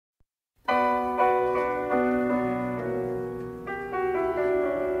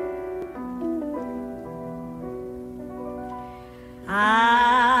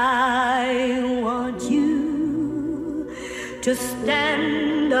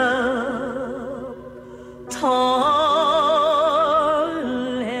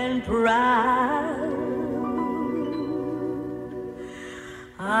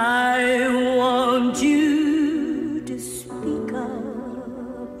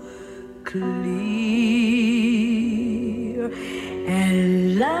clear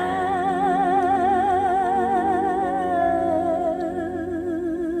and loud,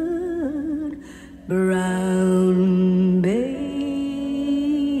 brown babe.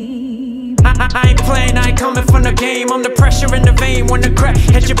 I ain't playing, I ain't coming from the game. I'm the pressure in the vein, when the crack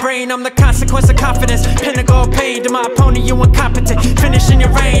hits your brain. I'm the consequence of confidence, pinnacle of pain. To my opponent, you incompetent, finishing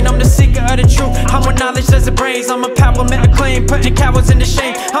your reign. I'm the seeker of the truth, I'm with knowledge, there's a brains. I'm a power, meant to claim, putting cowards in the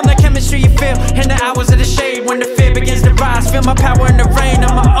shame. I'm the chemistry you feel in the hours of the shade. When the fear begins to rise, feel my power in the rain.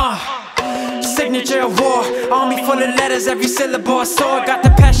 I'm a signature of war, army full of letters, every syllable a sword. Got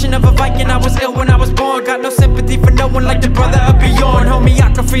the passion of a Viking, I was ill when I was born. Got no sympathy for no one like the brother of Bjorn. Homie,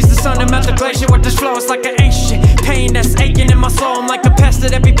 I can freeze the sun and melt the glacier with this flow. It's like an ancient pain that's aching in my soul. I'm like a pastor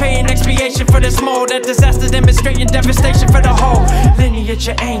that be paying expiation for this mold. That disaster demonstrating devastation for the whole lineage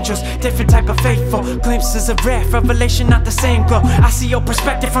of angels, different type of faithful. Glimpses of wrath, revelation not the same glow. I see your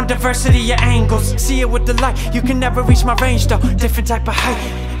perspective from diversity of angles. See it with the light, you can never reach my range though. Different type of height,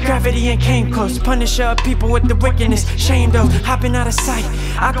 gravity and came close. Punisher of people with the wickedness, shame though, hopping out of sight.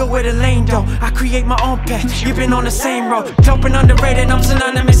 I go where the lane though, I create my own path. You've been on the same road, dope and underrated. I'm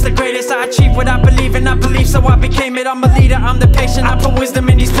synonymous, the greatest. I achieve what I believe in, I believe so I became it. I'm a leader, I'm the patient, I put wisdom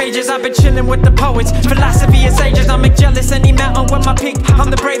in these pages. I've been chilling with the poets, philosophy is ages. I make jealous any mountain with my peak. I'm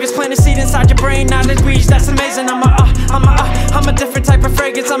the bravest, plant a seed inside your brain, knowledge reach, that's amazing. I'm a different type of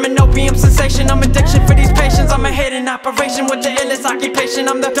fragrance. I'm an opium sensation, I'm addiction for these patients. I'm a hidden operation with the illest occupation.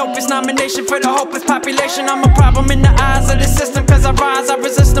 I'm the dopest nomination for the hopeless population. I'm a problem in the eyes of the system, cause I rise, I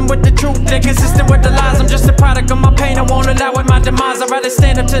resist them with the truth. They're consistent with the lies, I'm just a product of my pain. I won't allow it my demise. I'd rather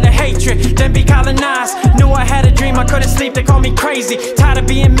stand up to the hatred than be colonized. Knew I had a dream, I couldn't sleep, they call me crazy. Tired of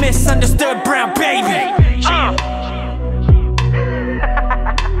being misunderstood, brown baby.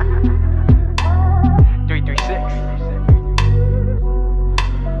 336.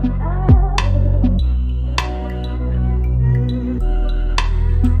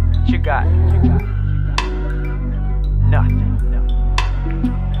 You got nothing.